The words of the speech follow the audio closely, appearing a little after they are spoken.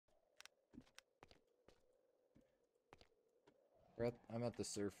I'm at the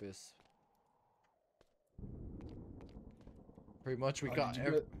surface. Pretty much we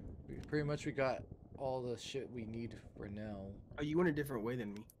pretty much we got all the shit we need for now. Oh, you went a different way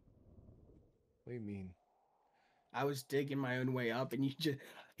than me. What do you mean? I was digging my own way up, and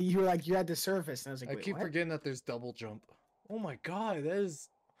you were like, you're at the surface, and I was like, I wait, keep what? forgetting that there's double jump. Oh my god, that is...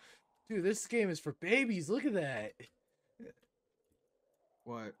 Dude, this game is for babies. Look at that.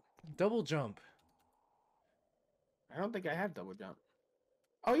 What? Double jump. I don't think I have double jump.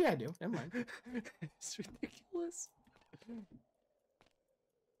 Oh yeah, I do. Never mind. It's ridiculous.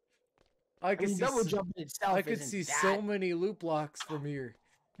 I mean, double jump in itself. I could see so many loot blocks from here.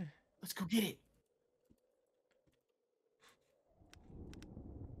 Let's go get it.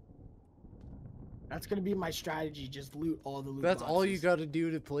 That's gonna be my strategy. Just loot all the loot. That's boxes. all you gotta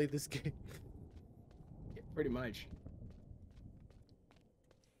do to play this game. Yeah, pretty much.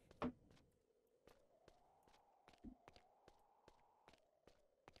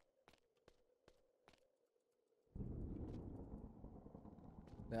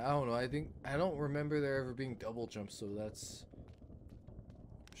 I don't know. I don't remember there ever being double jump, so that's...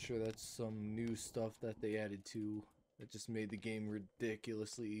 I'm sure that's some new stuff that they added to that just made the game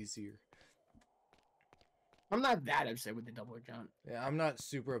ridiculously easier. I'm not that upset with the double jump. Yeah, I'm not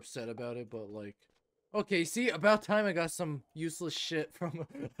super upset about it, but like... Okay, see, about time I got some useless shit from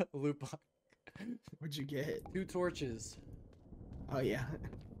a loot box. What'd you get? 2 torches. Oh yeah.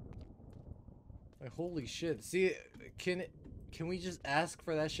 Like, holy shit. See, can we just ask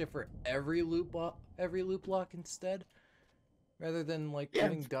for that shit for every loot block instead? Rather than like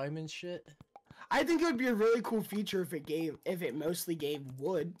getting diamond shit? I think it would be a really cool feature if it mostly gave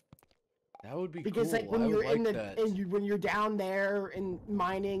wood. That would be because cool. like when you're in when you're down there and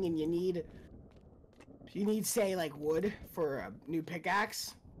mining and you need say like wood for a new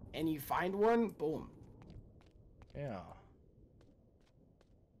pickaxe and you find one, boom. Yeah.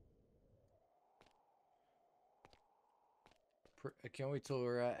 I can't wait till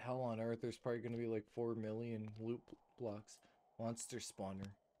we're at Hell on Earth. There's probably gonna be like 4 million loot blocks. Monster spawner.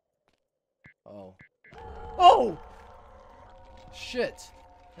 Oh. Oh! Shit!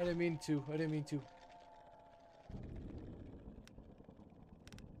 I didn't mean to. I didn't mean to.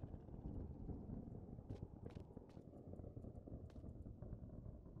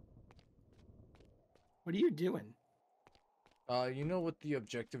 What are you doing? You know what the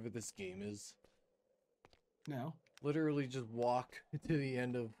objective of this game is? No. Literally just walk to the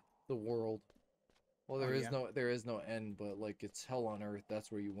end of the world. Well, there is no end, but like it's Hell on Earth.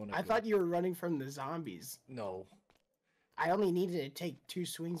 That's where you want to go. I thought you were running from the zombies. No. I only needed to take 2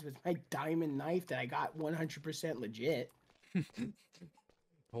 swings with my diamond knife that I got 100% legit. The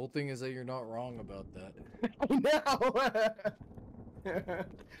whole thing is that you're not wrong about that. I know.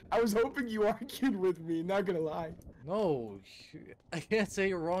 I was hoping you argued with me, not gonna lie. No, I can't say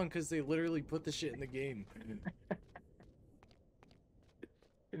you're wrong because they literally put the shit in the game.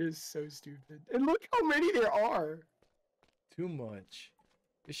 It is so stupid. And look how many there are. Too much.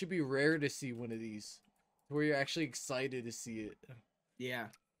 It should be rare to see one of these. Where you're actually excited to see it. Yeah.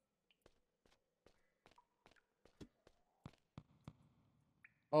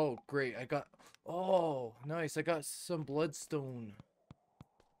 Oh, great. Oh, nice. I got some bloodstone.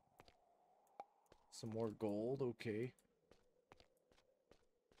 Some more gold. Okay.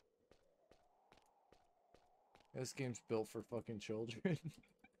 This game's built for fucking children.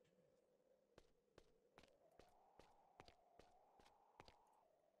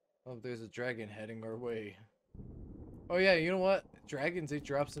 Oh, there's a dragon heading our way. Oh yeah, you know what? Dragons, they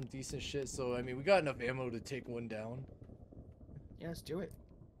drop some decent shit, so I mean, we got enough ammo to take one down. Yeah, let's do it.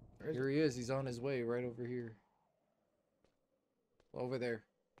 Here he is. He's on his way right over here. Over there.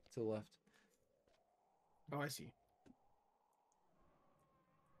 To the left. Oh, I see.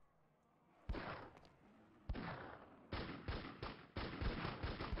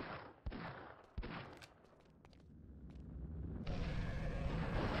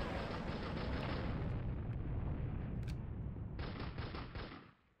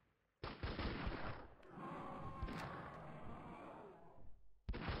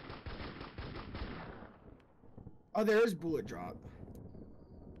 Oh, there is bullet drop.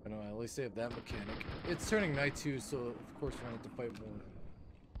 I know, at least they have that mechanic. It's turning night too, so of course we have to fight more.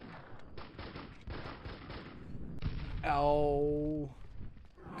 Ow.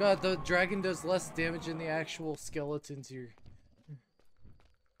 God, the dragon does less damage than the actual skeletons here.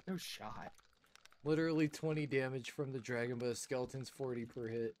 No shot. Literally 20 damage from the dragon, but the skeleton's 40 per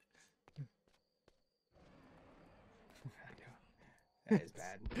hit. That is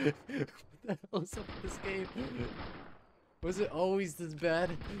bad. What the hell is up with this game? Was it always this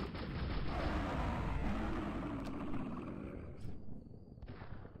bad?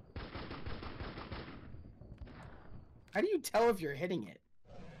 How do you tell if you're hitting it?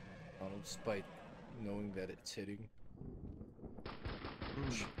 Just by knowing that it's hitting.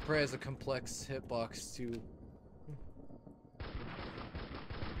 Mm. Probably has a complex hitbox too.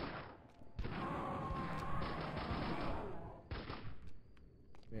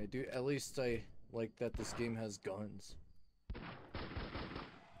 Yeah, dude, at least I like that this game has guns.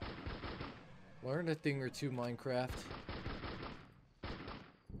 Learn a thing or two, Minecraft.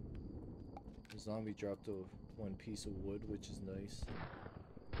 The zombie dropped one piece of wood, which is nice.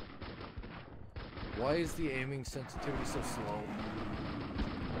 Why is the aiming sensitivity so slow?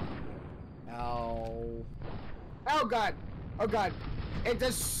 Ow. Oh god! Oh god! It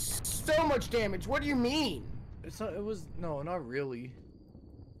does so much damage. What do you mean? It's not, it was, no, not really.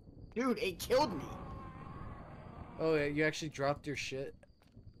 Dude, it killed me. Oh, yeah, you actually dropped your shit?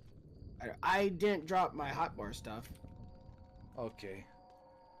 I didn't drop my hotbar stuff. Okay.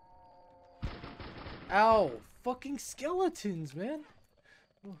 Ow! Fucking skeletons, man!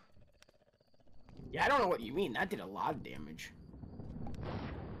 Yeah, I don't know what you mean. That did a lot of damage.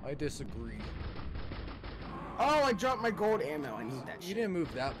 I disagree. Oh, I dropped my gold ammo. I need that You shit. didn't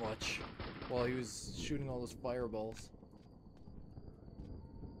move that much while he was shooting all those fireballs.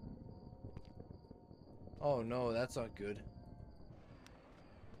 Oh no, that's not good.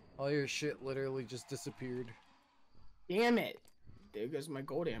 All your shit literally just disappeared. Damn it. There goes my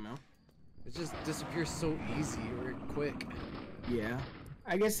gold ammo. It just disappears so easy or quick. Yeah.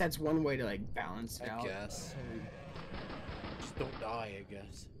 I guess that's one way to, like, balance it out. I guess. I mean, just don't die, I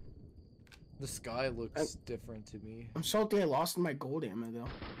guess. The sky looks different to me. I'm salty I lost my gold ammo, though.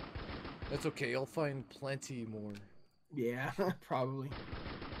 That's okay, you'll find plenty more. Yeah, probably.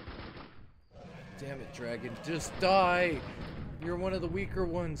 Damn it, dragon. Just die! You're one of the weaker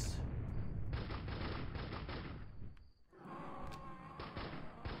ones.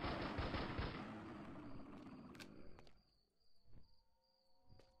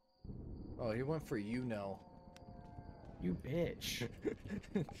 Oh, he went for you now. You bitch.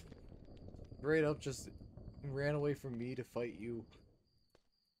 Right up, just ran away from me to fight you.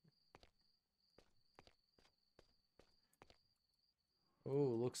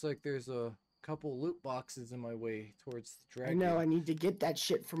 Oh, looks like there's a couple loot boxes in my way towards the I dragon. know, I need to get that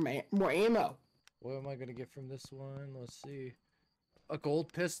shit for more ammo. What am I gonna get from this one? Let's see. A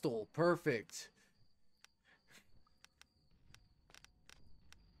gold pistol. Perfect.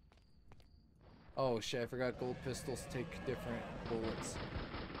 Oh shit, I forgot gold pistols take different bullets.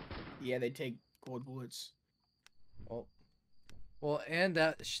 Yeah, they take gold bullets. Oh. Well, and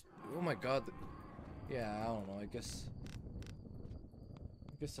that... oh my god. Yeah, I don't know. I guess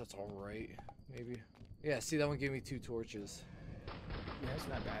that's alright. Maybe. Yeah, see, that one gave me 2 torches. Yeah, it's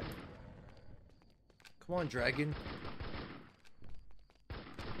not bad. Come on, dragon.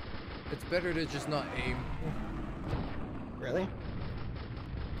 It's better to just not aim. Really?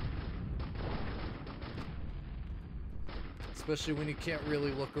 Especially when you can't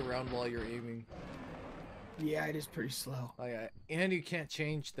really look around while you're aiming. Yeah, it is pretty slow. And you can't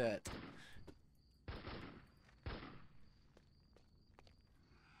change that.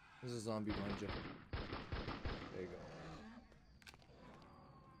 There's a zombie behind you. There you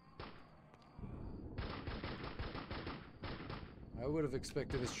go. I would have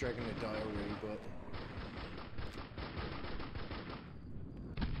expected this dragon to die already, but...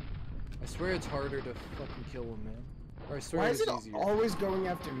 I swear it's harder to fucking kill him, man. Or I swear Why it's is it easier. always going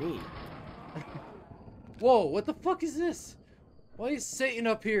after me? Whoa, what the fuck is this? Why is Satan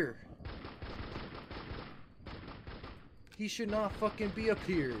up here? He should not fucking be up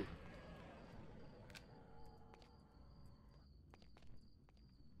here.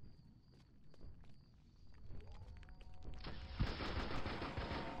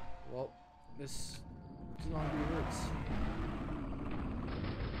 Well, this zombie hurts.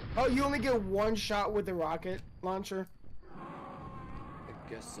 Oh, you only get one shot with the rocket launcher? I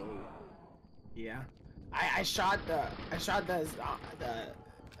guess so. Yeah. I shot the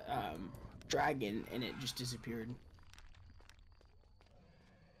dragon and it just disappeared.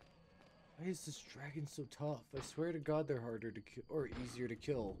 Why is this dragon so tough? I swear to God they're harder to kill or easier to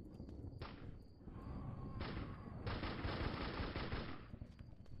kill.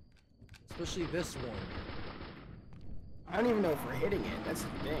 Especially this one. I don't even know if we're hitting it. That's the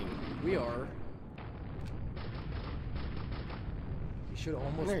thing. We are. He should I'm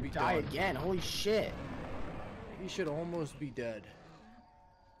almost gonna be die done. again. Holy shit. He should almost be dead.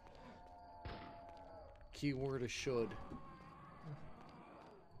 Keyword is should.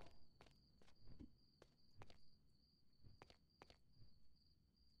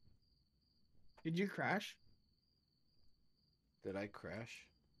 Did you crash? Did I crash?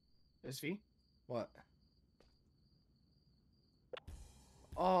 SV? What?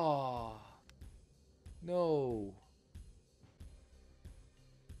 Oh. No.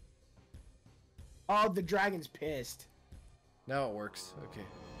 Oh, the dragon's pissed. Now it works. Okay.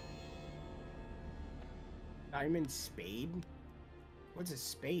 Diamond spade? What's a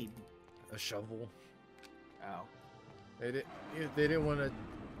spade? A shovel. Oh. They didn't want to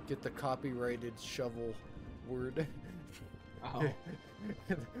get the copyrighted shovel word. Oh.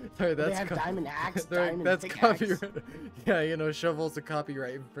 Sorry, They that's have diamond axe, Sorry, diamond that's pickaxe. copyright. Yeah, you know, shovel's a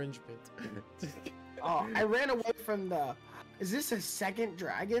copyright infringement. Oh, I ran away from the... Is this a second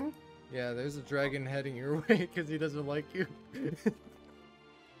dragon? Yeah, there's a dragon heading your way because he doesn't like you.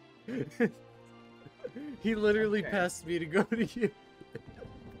 He literally Okay. passed me to go to you.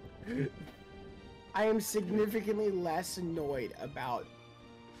 I am significantly less annoyed about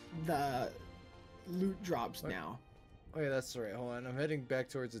the loot drops What? now. Oh yeah, that's right. Hold on, I'm heading back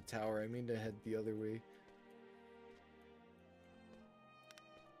towards the tower. I mean to head the other way.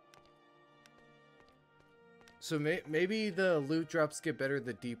 So maybe the loot drops get better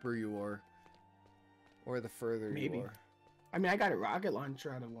the deeper you are, or the further Maybe. you are. I mean, I got a rocket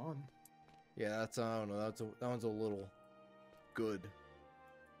launcher out of one. Yeah, that's I don't know. That one's a little good.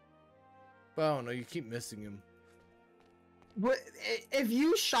 But I don't know. You keep missing him. But if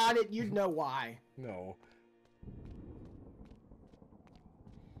you shot it, you'd know why. No.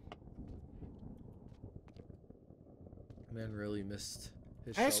 Man really missed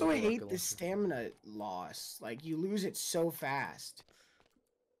his I shot also with the hate rocket the launcher. stamina loss. Like, you lose it so fast.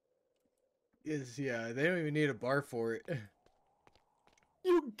 Yeah, they don't even need a bar for it.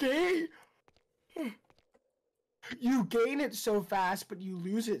 You gain... You gain it so fast, but you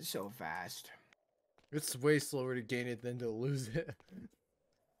lose it so fast. It's way slower to gain it than to lose it.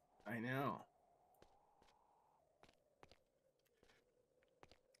 I know.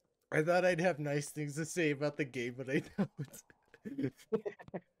 I thought I'd have nice things to say about the game, but I don't.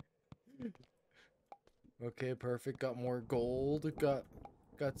 Okay, perfect. Got more gold. Got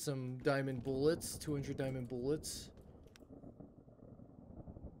some diamond bullets. 200 diamond bullets.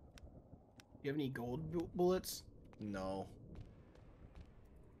 You have any gold bullets? No.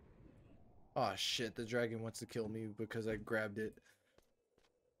 Oh shit, the dragon wants to kill me because I grabbed it.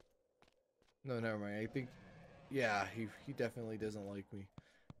 No, never mind. I think, yeah, he definitely doesn't like me.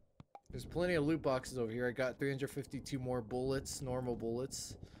 There's plenty of loot boxes over here. I got 352 more bullets, normal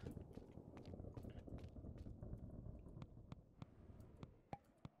bullets.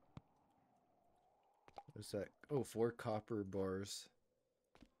 What's that? Oh, 4 copper bars.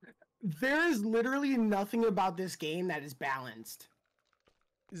 There is literally nothing about this game that is balanced.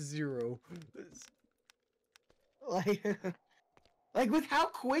 0. Like, like with how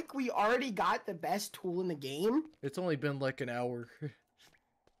quick we already got the best tool in the game. It's only been like an hour.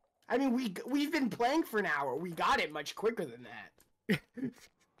 I mean, we've been playing for an hour. We got it much quicker than that.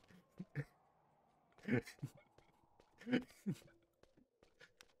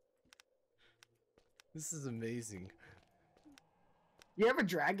 This is amazing. You have a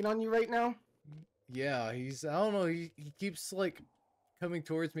dragon on you right now? Yeah, I don't know, he keeps like coming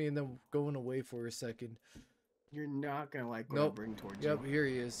towards me and then going away for a second. You're not gonna like what Nope. I bring towards Yep, you. here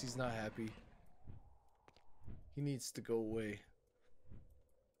he is. He's not happy. He needs to go away.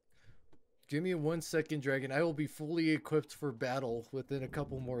 Give me 1 second, dragon. I will be fully equipped for battle within a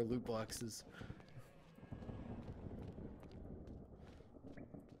couple more loot boxes.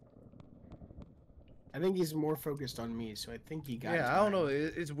 I think he's more focused on me, so I think he got. Yeah, I don't know.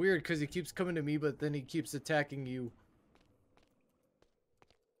 It's weird because he keeps coming to me, but then he keeps attacking you.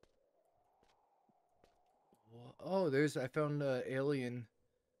 Oh, I found an alien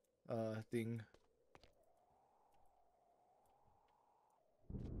thing.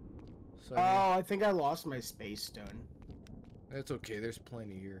 So, Oh, I think I lost my space stone. that's okay. There's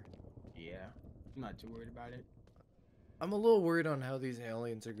plenty here. Yeah, I'm not too worried about it. I'm a little worried on how these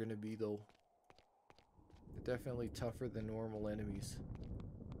aliens are gonna be, though. They're definitely tougher than normal enemies.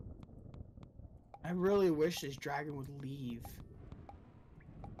 I really wish this dragon would leave.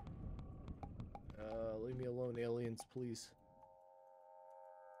 Leave me alone, aliens, please.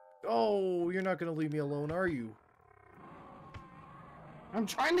 Oh, you're not gonna leave me alone, are you? I'm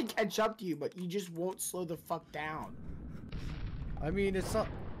trying to catch up to you, but you just won't slow the fuck down. I mean, it's not...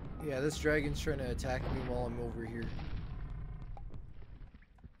 Yeah, this dragon's trying to attack me while I'm over here.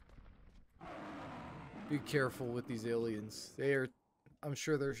 Be careful with these aliens. I'm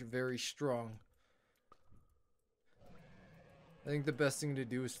sure they're very strong. I think the best thing to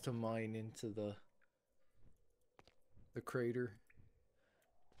do is to mine into the crater.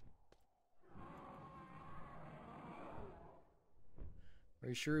 Are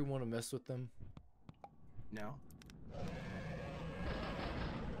you sure you want to mess with them? No.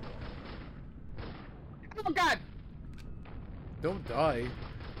 Oh god! Don't die.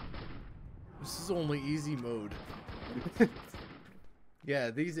 This is only easy mode.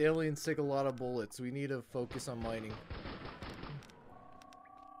 Yeah, these aliens take a lot of bullets. We need to focus on mining.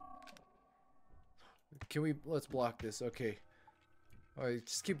 Let's block this. Okay. Alright,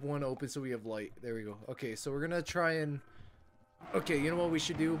 just keep one open so we have light. There we go. Okay, so we're gonna try and... Okay, you know what we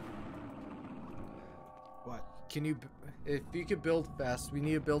should do? What? If you could build fast, we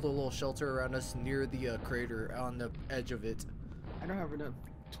need to build a little shelter around us near the crater on the edge of it. I don't have enough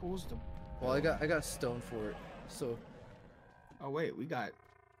tools to... Well, I got stone for it, so... Oh wait,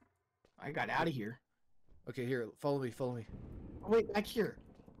 I got out of here. Okay, here, follow me. Oh wait, back here.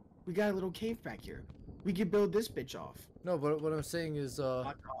 We got a little cave back here. We could build this bitch off. No, but what I'm saying is,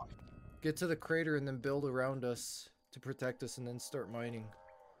 Knock it off. get to the crater and then build around us to protect us and then start mining.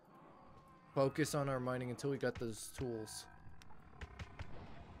 Focus on our mining until we got those tools.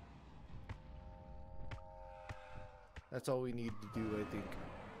 That's all we need to do, I think.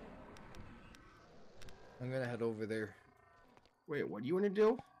 I'm gonna head over there. Wait, what do you want to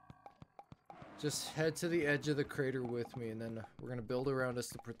do? Just head to the edge of the crater with me, and then we're gonna build around us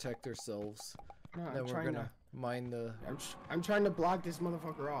to protect ourselves. No, Then we're gonna mine the... I'm trying to block this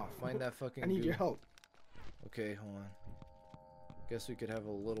motherfucker off. Mine that fucking I need goo. your help. Okay, hold on. Guess we could have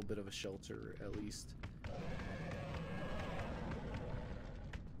a little bit of a shelter, at least.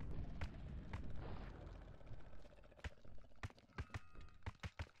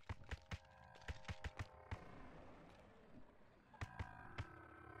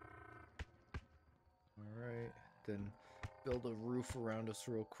 Alright, then build a roof around us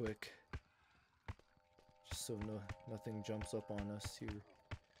real quick. Just so nothing jumps up on us here.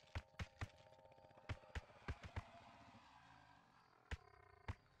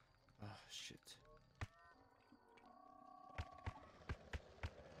 Oh, shit.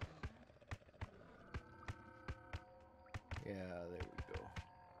 Yeah, there we go.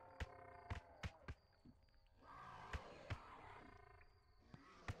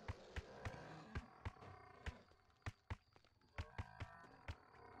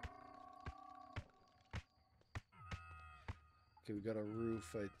 Okay, we got a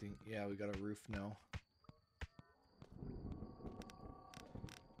roof, I think. Yeah, we got a roof now.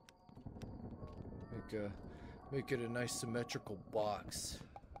 Make it a nice symmetrical box.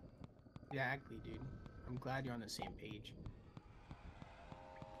 Exactly, dude. I'm glad you're on the same page.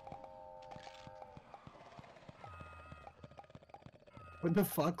 What the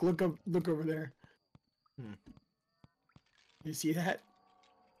fuck? Look over there. You see that?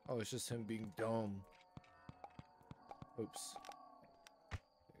 Oh, it's just him being dumb. Oops.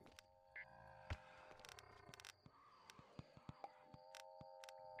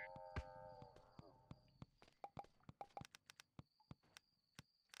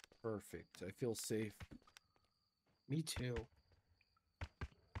 Perfect. I feel safe. Me too.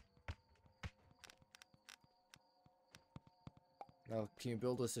 Now, can you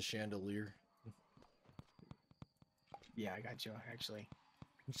build us a chandelier? Yeah, I got you, actually.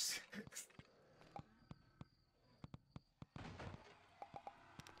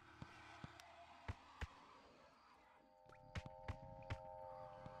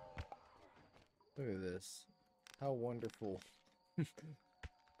 Look at this. How wonderful.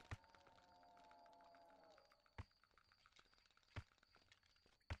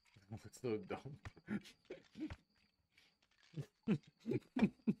 It's so dumb.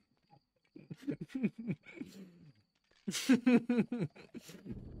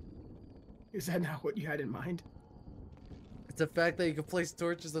 Is that not what you had in mind? It's the fact that you can place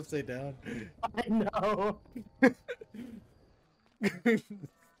torches upside down. I know.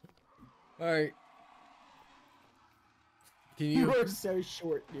 Alright. Can you... You are so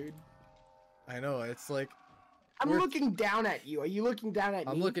short, dude. I know, it's like... I'm looking down at you. Are you looking down at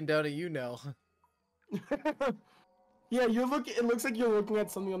me? I'm looking down at you now. Yeah, you're looking... It looks like you're looking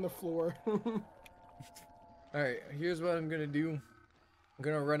at something on the floor. Alright, here's what I'm gonna do. I'm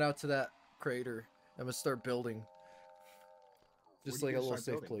gonna run out to that crater. I'm gonna start building. Just like a little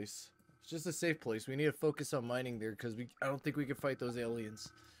safe place. It's just a safe place. We need to focus on mining there because I don't think we can fight those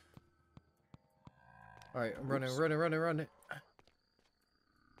aliens. Alright, I'm running.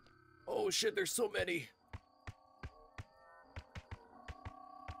 Oh shit, there's so many.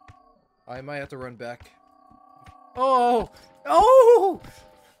 I might have to run back. Oh!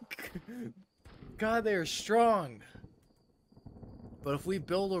 God, they're strong. But if we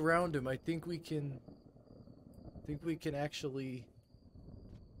build around him, I think we can actually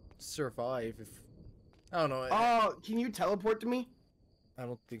survive. If I don't know. Oh, can you teleport to me? I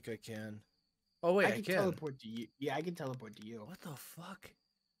don't think I can. Oh wait, I can teleport to you. Yeah, I can teleport to you. What the fuck?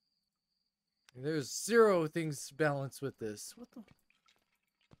 There's zero things balanced with this. What the?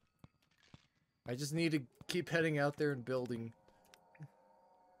 I just need to keep heading out there and building.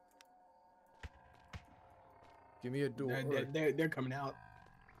 Give me a door. They're coming out.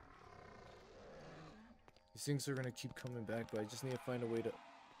 These things are gonna keep coming back, but I just need to find a way to...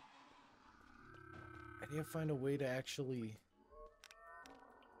 I need to find a way to actually...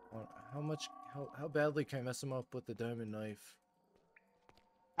 How badly can I mess them up with the diamond knife?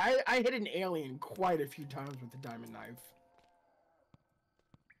 I hit an alien quite a few times with the diamond knife.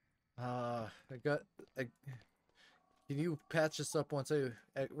 Can you patch this up once I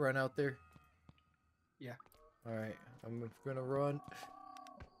run out there? Yeah. Alright, I'm gonna run.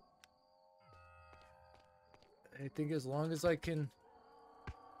 I think as long as I can...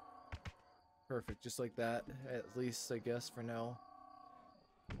 Perfect, just like that. At least, I guess, for now.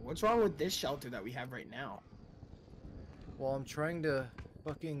 What's wrong with this shelter that we have right now? Well, I'm trying to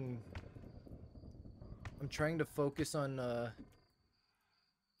focus on,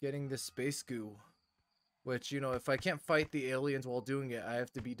 getting this space goo. Which, you know, if I can't fight the aliens while doing it, I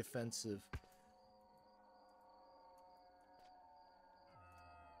have to be defensive.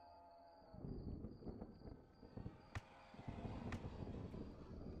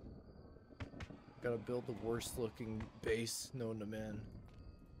 Gotta build the worst looking base known to man.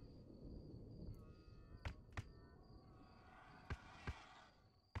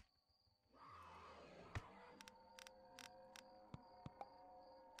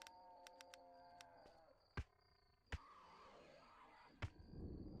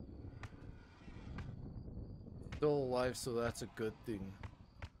 Still alive, so that's a good thing.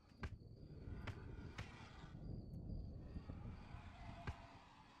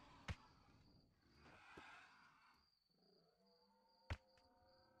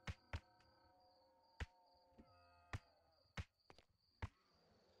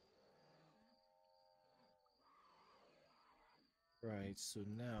 Right, so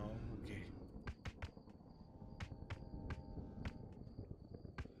now, okay.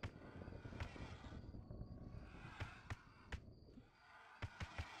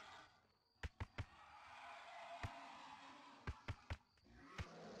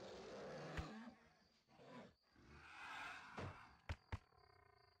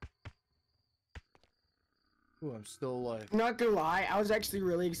 Ooh, I'm still alive. Not gonna lie, I was actually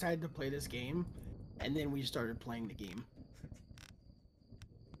really excited to play this game, and then we started playing the game.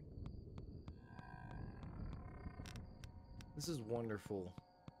 This is wonderful.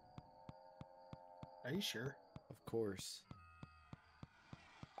 Are you sure? Of course.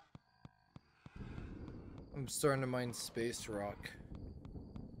 I'm starting to mine space rock.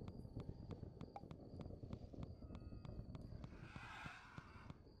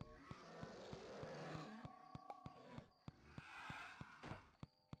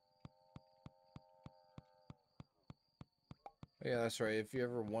 Yeah, that's right. If you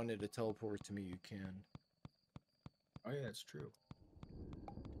ever wanted to teleport to me, you can. Oh yeah, that's true.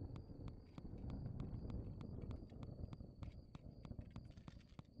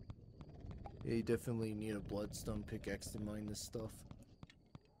 Yeah, you definitely need a bloodstone pickaxe to mine this stuff.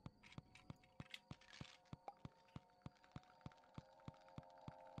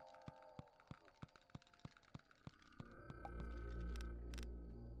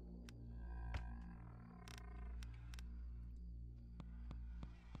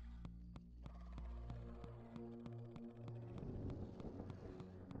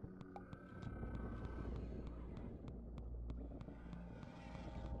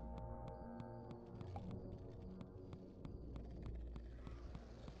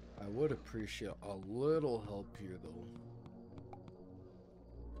 I would appreciate a little help here, though.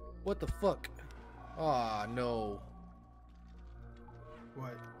 What the fuck? Ah, no.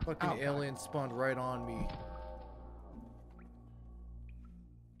 What? Fucking alien spawned right on me.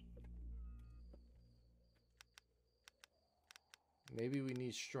 Maybe we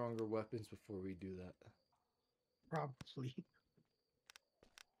need stronger weapons before we do that. Probably.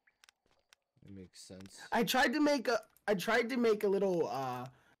 It makes sense. I tried to make a little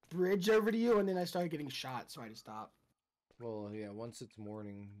bridge over to you, and then I started getting shot, so I had to stop. Well, yeah, once it's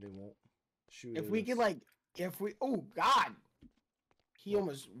morning, they won't shoot If at we us. could oh god, he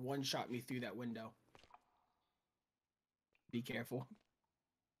almost one-shot me through that window. Be careful.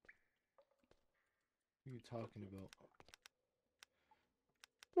 What are you talking about?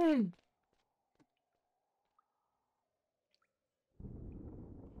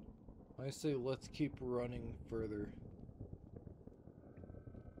 I say let's keep running further.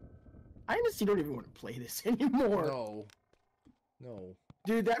 I honestly don't even want to play this anymore. No. No.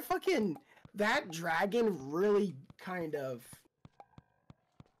 Dude, that dragon really kind of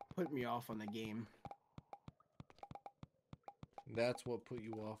put me off on the game. That's what put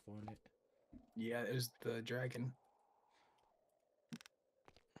you off on it. Yeah, it was the dragon.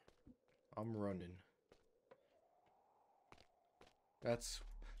 I'm running. That's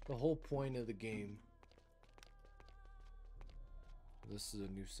the whole point of the game. This is a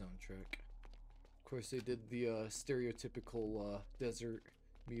new soundtrack. Of course, they did the stereotypical desert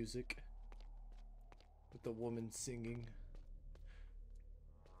music with the woman singing.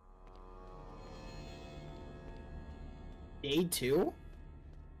 Day 2?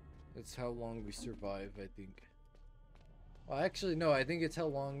 It's how long we survive, I think. Well, actually, no. I think it's how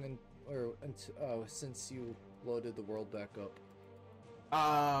long since you loaded the world back up.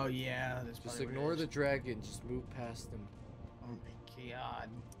 Oh yeah, that's Just probably what it ignore is. the dragon. Just move past him. Oh my god.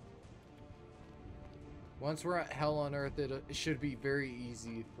 Once we're at Hell on Earth, it should be very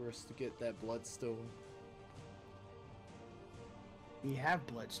easy for us to get that bloodstone. We have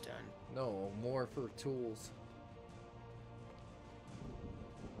bloodstone. No, more for tools.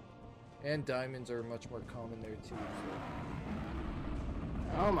 And diamonds are much more common there too. So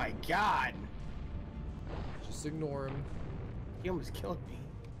Oh my god. just ignore him. He almost killed me.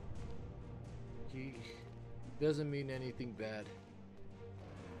 He doesn't mean anything bad.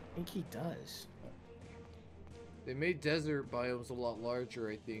 I think he does. They made desert biomes a lot larger,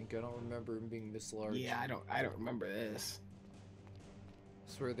 I think. I don't remember them being this large. Yeah, I don't remember this.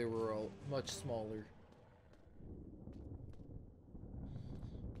 I swear they were all much smaller.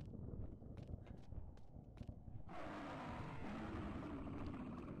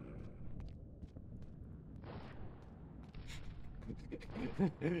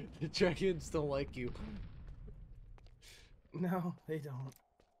 The dragons don't like you. No, they don't.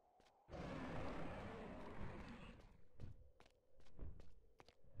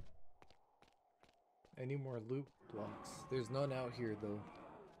 Any more loot blocks? There's none out here though.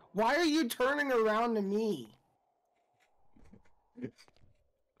 Why are you turning around to me?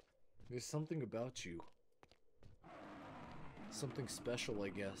 There's something about you. Something special, I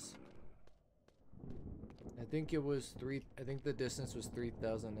guess. I think it was I think the distance was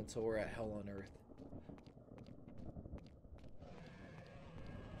 3,000 until we're at Hell on Earth.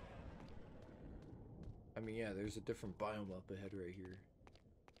 I mean, yeah, there's a different biome up ahead right here.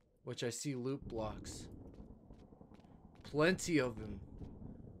 Which I see loot blocks. Plenty of them.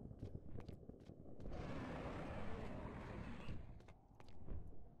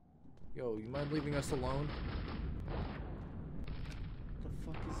 Yo, you mind leaving us alone?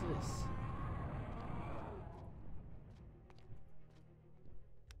 What the fuck is this?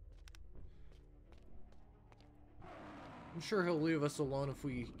 I'm sure he'll leave us alone if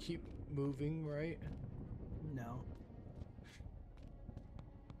we keep moving, right? No.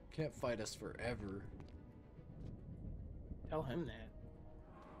 Can't fight us forever. Tell him that.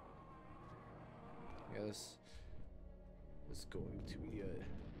 Yeah, this is going to be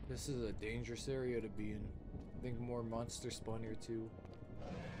this is a dangerous area to be in. I think more monsters spawn here too.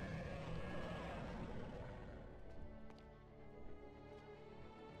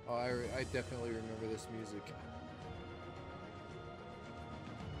 Oh, I definitely remember this music.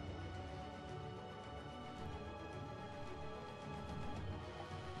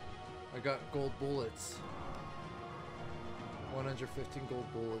 I got gold bullets. 115 gold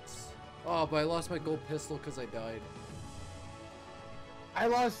bullets. Oh, but I lost my gold pistol because I died. I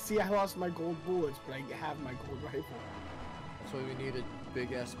lost my gold bullets, but I have my gold rifle. That's why we need a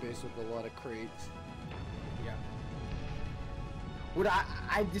big ass base with a lot of crates. Yeah. What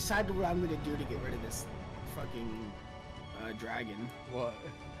I decided what I'm gonna do to get rid of this fucking dragon. What?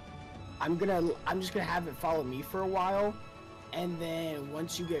 I'm just gonna have it follow me for a while, and then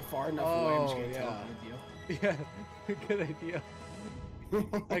once you get far enough away, I'm just gonna teleport with you. Yeah, good idea.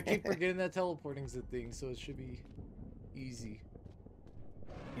 I keep forgetting that teleporting's a thing, so it should be easy.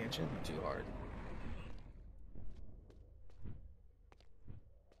 Yeah, it shouldn't be too hard.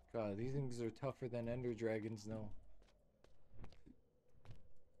 God, these things are tougher than ender dragons now.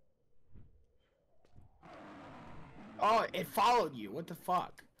 Oh, it followed you. What the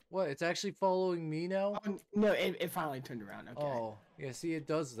fuck? What? It's actually following me now? Oh, no, it finally turned around. Okay. Oh, yeah, see, it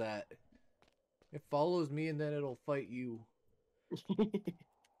does that. It follows me and then it'll fight you.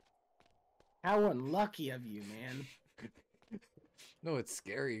 How unlucky of you, man. No, it's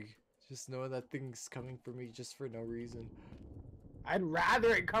scary. Just knowing that thing's coming for me just for no reason. I'd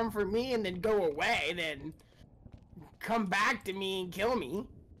rather it come for me and then go away than come back to me and kill me.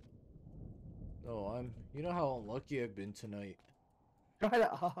 No, you know how unlucky I've been tonight. Shut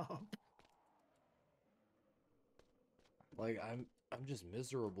up. Like, I'm just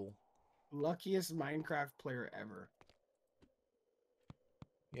miserable. Luckiest Minecraft player ever.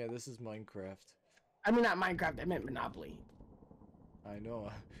 Yeah, this is Minecraft. I mean, not Minecraft. I meant Monopoly. I know.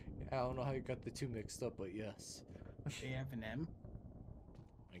 I don't know how you got the two mixed up, but yes. They have an M.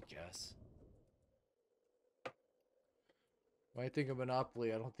 I guess. When I think of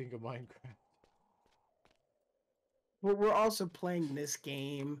Monopoly, I don't think of Minecraft. But we're also playing this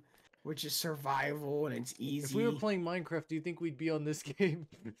game, which is survival and it's easy. If we were playing Minecraft, do you think we'd be on this game?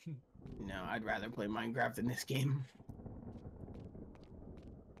 No, I'd rather play Minecraft than this game.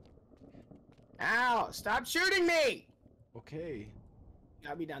 Ow! Stop shooting me! Okay.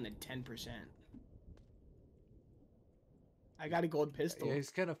 Got me down to 10%. I got a gold pistol. Yeah, he's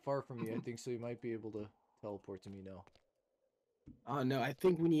kind of far from me, I think, so he might be able to teleport to me now. Oh no, I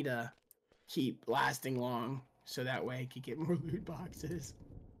think we need to keep lasting long so that way I can get more loot boxes.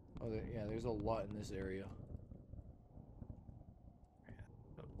 Oh, yeah, there's a lot in this area.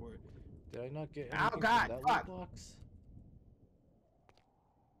 Did I not get anything from that loot box?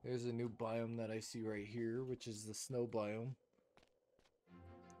 There's a new biome that I see right here, which is the snow biome.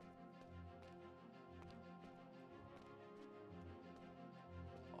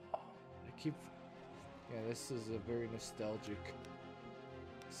 Oh, yeah, this is a very nostalgic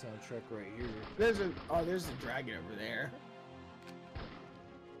soundtrack right here. There's a dragon over there.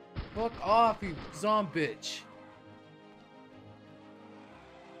 Fuck off, you zombie bitch!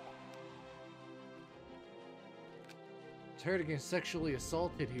 I'm tired of getting sexually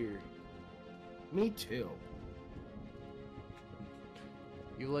assaulted here. Me too.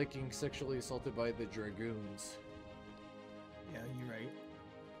 You like getting sexually assaulted by the dragoons. Yeah, you're right.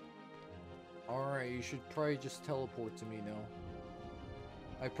 Alright, you should probably just teleport to me now.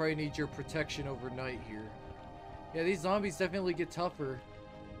 I probably need your protection overnight here. Yeah, these zombies definitely get tougher.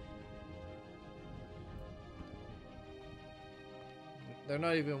 They're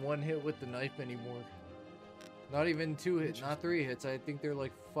not even one hit with the knife anymore. Not even 2 hits, not 3 hits. I think they're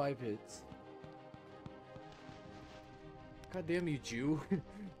like 5 hits. God damn you, Jew.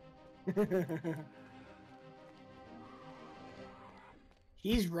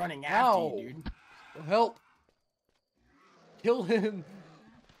 He's running after Ow. you, dude. Help! Kill him!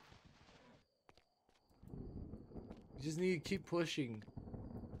 You just need to keep pushing.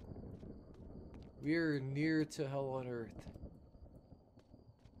 We are near to hell on earth.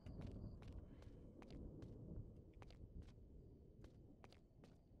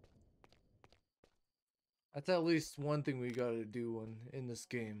 That's at least one thing we gotta do in this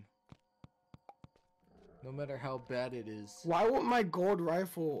game. No matter how bad it is. Why won't my gold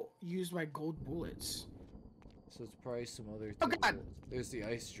rifle use my gold bullets? So it's probably some other Oh, God. There's the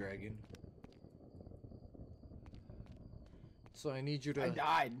ice dragon. So I need you to... I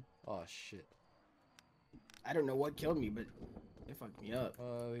died. Oh shit. I don't know what killed me, but it fucked me up.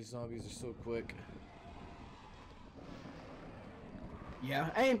 These zombies are so quick.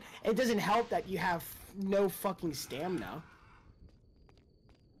 Yeah, and it doesn't help that you have no fucking stamina.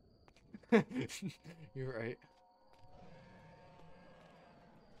 You're right.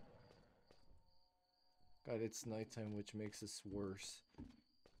 God, it's nighttime, which makes this worse.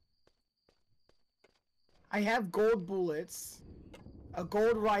 I have gold bullets, a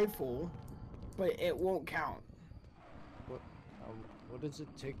gold rifle, but it won't count. What does it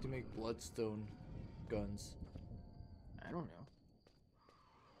take to make bloodstone guns? I don't know.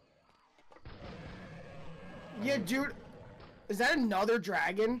 Yeah, dude. Is that another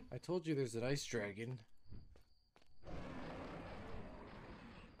dragon? I told you there's an ice dragon.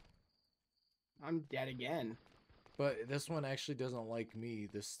 I'm dead again. But this one actually doesn't like me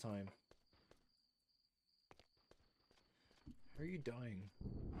this time. How are you dying?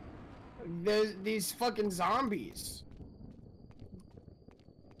 There's these fucking zombies.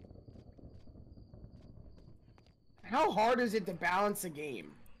 How hard is it to balance a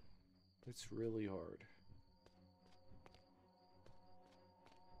game? It's really hard.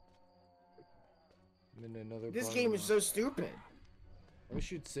 I'm in another This biome game is now. so stupid. I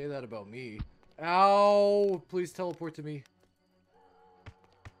wish you'd say that about me. Ow! Please teleport to me.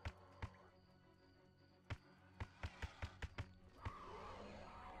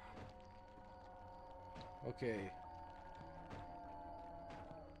 Okay.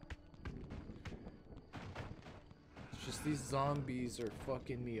 It's just these zombies are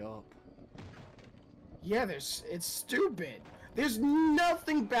fucking me up. Yeah, it's stupid. There's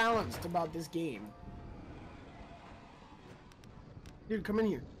nothing balanced about this game. Dude, come in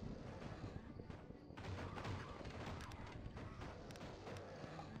here.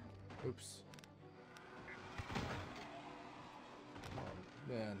 Oops. Oh,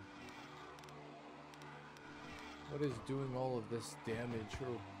 man. What is doing all of this damage,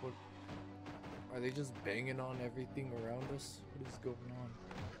 or what? Are they just banging on everything around us? What is going on?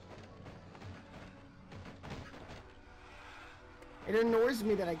 It annoys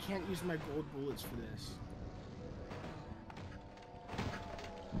me that I can't use my gold bullets for this.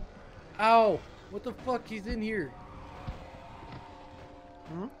 Ow! What the fuck? He's in here.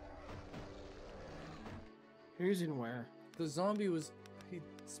 Hmm? Who's in where? The zombie was... He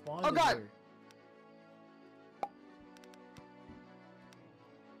spawned Oh, in God!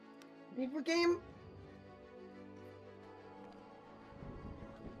 there. What game?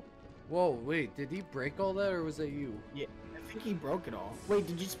 Whoa, wait. Did he break all that or was that you? Yeah, I think he broke it all. Wait,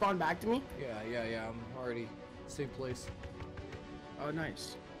 did you spawn back to me? Yeah. I'm already... Same place. Oh,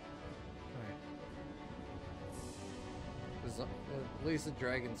 nice. Alright. At least the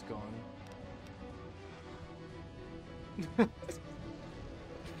dragon's gone.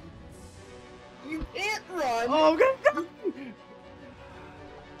 You can't run! Oh, God!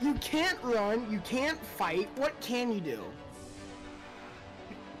 You can't run, you can't fight, what can you do?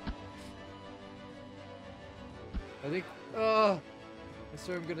 I think... I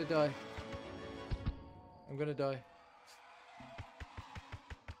swear I'm gonna die. I'm gonna die.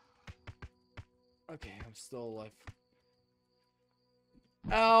 Okay, I'm still alive.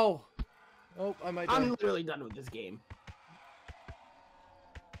 Ow! Oh, I might die. I'm literally done with this game.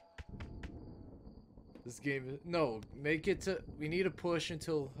 This game is... No, make it to... We need to push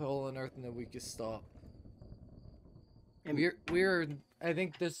until Hell on Earth and then we can stop. And We're... I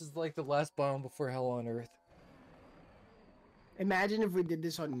think this is like the last biome before Hell on Earth. imagine if we did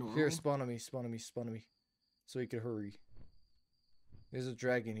this on normal. Here, spawn on me. So we could hurry. There's a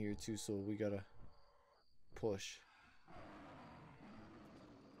dragon here too, so we gotta... push.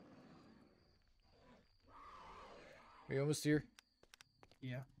 Are you almost here?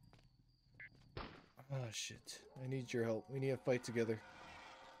 Yeah. Oh shit. I need your help. We need to fight together.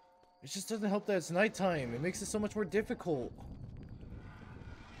 It just doesn't help that it's nighttime. It makes it so much more difficult.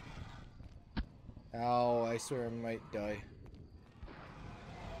 Ow, I swear I might die.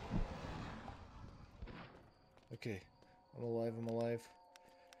 Okay. I'm alive.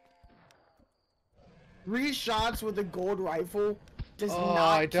 3 shots with a gold rifle does Oh,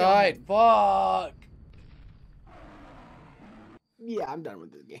 not I kill died. him. Fuck! Yeah, I'm done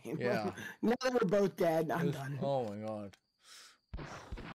with this game. Yeah. Now that we're both dead, I'm This- done. Oh my god.